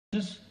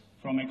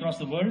from across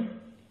the world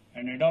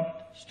and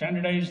adopt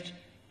standardized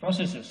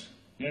processes,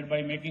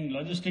 thereby making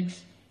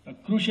logistics a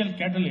crucial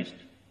catalyst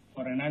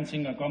for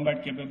enhancing our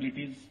combat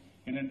capabilities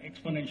in an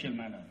exponential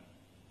manner.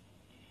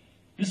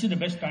 This is the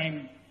best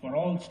time for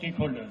all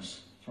stakeholders,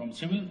 from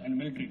civil and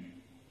military,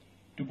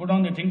 to put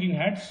on their thinking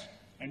hats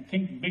and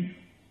think big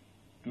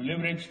to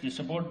leverage the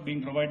support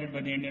being provided by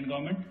the Indian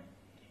government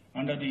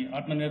under the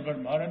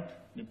Atmanirbhar Bharat,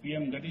 the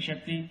PM Gati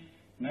Shakti,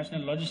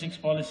 National Logistics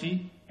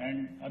Policy,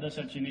 and other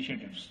such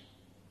initiatives.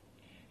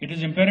 It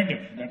is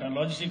imperative that our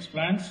logistics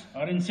plans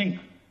are in sync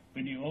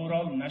with the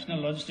overall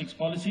national logistics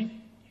policy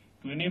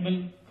to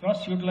enable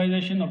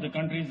cross-utilization of the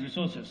country's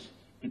resources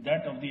with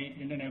that of the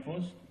Indian Air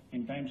Force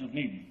in times of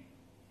need.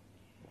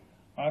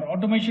 Our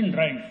automation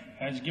drive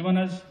has given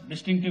us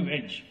distinctive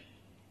edge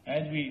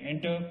as we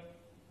enter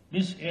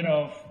this era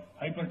of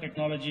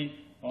hyper-technology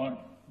or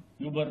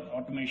uber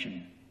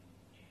automation.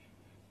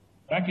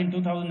 Back in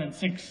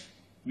 2006,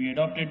 we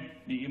adopted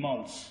the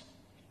EMALS,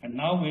 and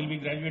now we'll be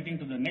graduating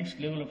to the next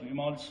level of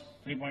EMALS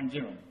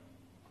 3.0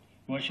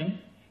 version,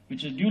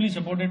 which is duly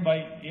supported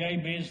by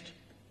AI-based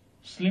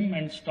SLIM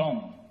and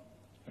STORM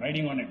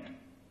riding on it.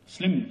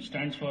 SLIM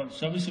stands for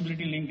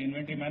Serviceability Linked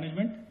Inventory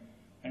Management,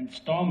 and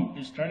STORM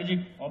is Strategic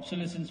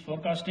Obsolescence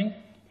Forecasting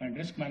and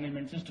Risk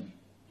Management System.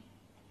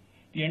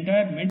 The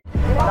entire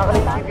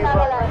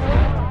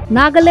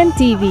Nagaland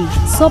TV,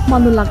 Sob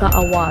Manulaga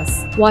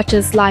Awas. Watch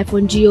us live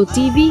on Geo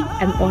TV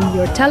and on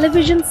your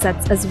television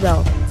sets as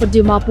well. For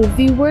Dimapur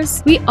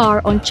viewers, we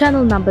are on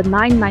channel number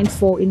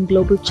 994 in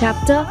Global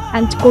Chapter,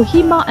 and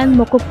Kohima and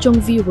Mokokchung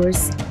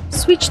viewers,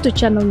 switch to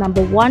channel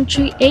number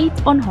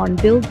 138 on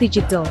Hornbill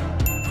Digital.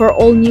 For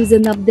all news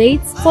and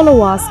updates,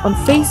 follow us on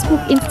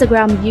Facebook,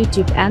 Instagram,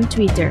 YouTube, and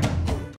Twitter.